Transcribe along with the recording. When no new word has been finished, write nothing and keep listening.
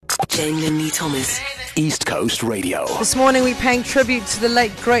Jane Linley Thomas. East Coast Radio. This morning we're paying tribute to the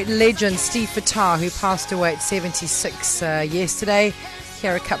late great legend Steve Fattar, who passed away at 76 yesterday.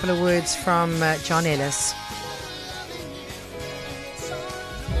 Here are a couple of words from John Ellis.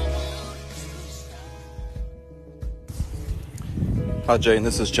 Hi Jane,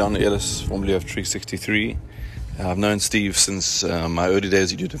 this is John Ellis, formerly of Tree 63. I've known Steve since my early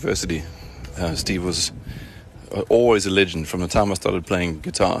days at university. Steve was always a legend from the time I started playing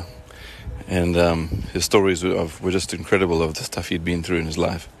guitar. And his stories were just incredible of the stuff he'd been through in his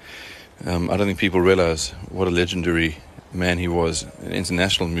life. I don't think people realize what a legendary man he was in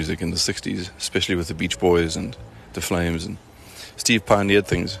international music in the 60s, especially with the Beach Boys and the Flames. And Steve pioneered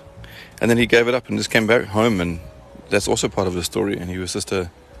things. And then he gave it up and just came back home, and that's also part of the story. And he was just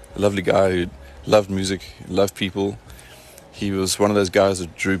a lovely guy who loved music, loved people. He was one of those guys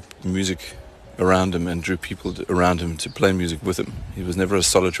that drew music around him and drew people around him to play music with him. He was never a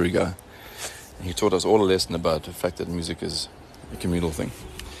solitary guy. He taught us all a lesson about the fact that music is a communal thing.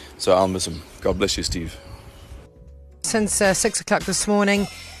 So I'll miss him. God bless you, Steve. Since 6 o'clock this morning,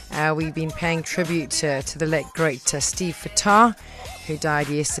 we've been paying tribute to the late, great Steve Fattar, who died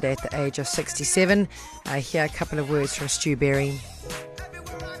yesterday at the age of 67. Here are a couple of words from Stu Berry.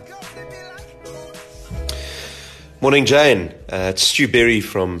 Morning, Jane. It's Stu Berry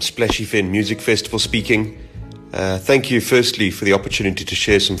from Splashy Fen Music Festival speaking. Thank you firstly for the opportunity to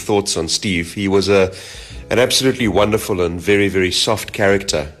share some thoughts on Steve. He was an absolutely wonderful and very, very soft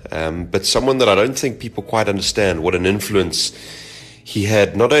character, but someone that I don't think people quite understand what an influence he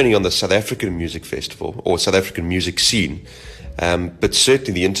had not only on the South African music festival or South African music scene, but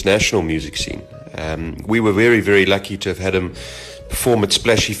certainly the international music scene. We were very, very lucky to have had him perform at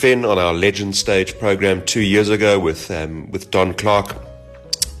Splashy Fen on our Legend Stage program 2 years ago with Don Clark.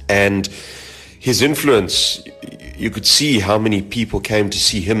 And his influence, you could see how many people came to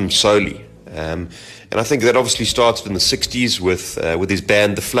see him solely. And I think that obviously started in the 60s with his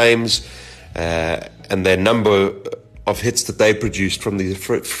band The Flames, and their number of hits that they produced from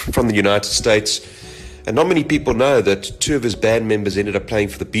the United States. And not many people know that two of his band members ended up playing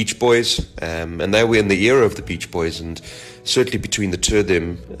for the Beach Boys, and they were in the era of the Beach Boys, and certainly between the two of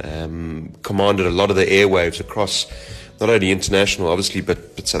them commanded a lot of the airwaves across not only international, obviously,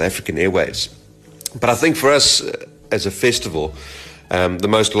 but South African airwaves. But I think for us as a festival, the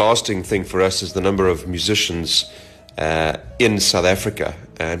most lasting thing for us is the number of musicians in South Africa,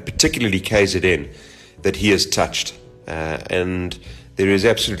 and particularly KZN, that he has touched. And there is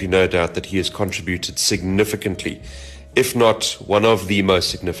absolutely no doubt that he has contributed significantly, if not one of the most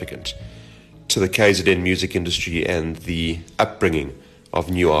significant, to the KZN music industry and the upbringing of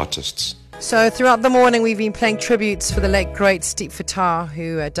new artists. So throughout the morning we've been playing tributes for the late great Steve Fattar,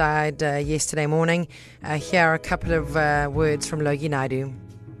 who died yesterday morning. Here are a couple of words from Logie Naidu.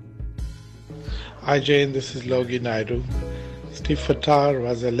 Hi Jane, this is Logie Naidu. Steve Fattar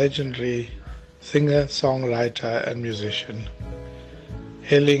was a legendary singer, songwriter and musician.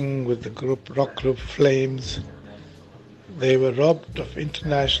 Hailing with the rock group Flames, they were robbed of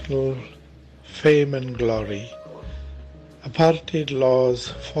international fame and glory. Apartheid laws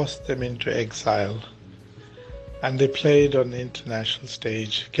forced them into exile, and they played on the international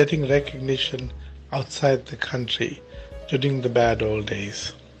stage, getting recognition outside the country during the bad old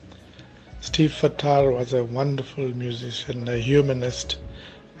days. Steve Fattar was a wonderful musician, a humanist,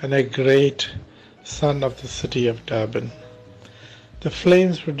 and a great son of the city of Durban. The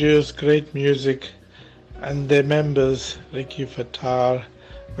Flames produced great music, and their members, Ricky Fattar,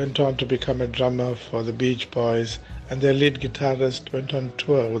 went on to become a drummer for the Beach Boys, and their lead guitarist went on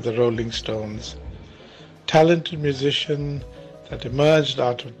tour with the Rolling Stones. Talented musician that emerged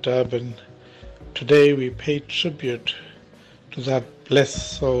out of Durban. Today we pay tribute to that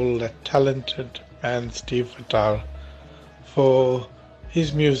blessed soul, that talented man Steve Fattar, for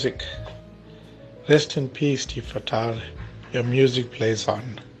his music. Rest in peace, Steve Fattar. Your music plays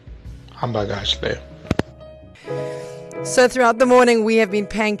on. Hambagashle. So throughout the morning we have been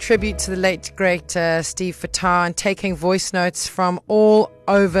paying tribute to the late great Steve Fattar and taking voice notes from all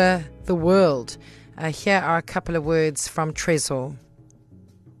over the world. Here are a couple of words from Trezor.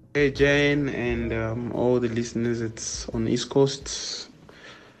 Hey Jane and all the listeners, it's on the East Coast.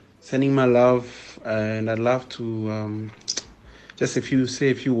 Sending my love, and I'd love to just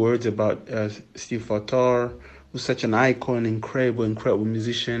say a few words about Steve Fattar, who's such an icon, incredible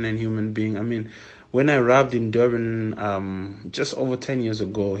musician and human being. I mean, when I arrived in Durban just over 10 years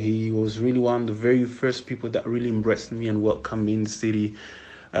ago, he was really one of the very first people that really embraced me and welcomed me in the city.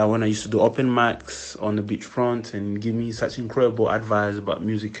 When I used to do open mics on the beachfront, and give me such incredible advice about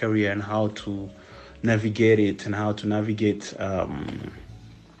music career and how to navigate it, and how to navigate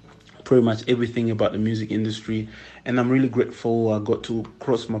pretty much everything about the music industry, and I'm really grateful I got to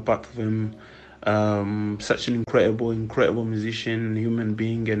cross my path with him. Such an incredible musician, human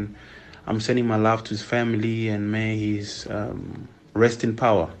being, and I'm sending my love to his family, and may he's rest in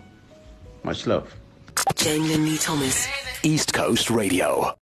power. Much love. Jane Linley Thomas, East Coast Radio.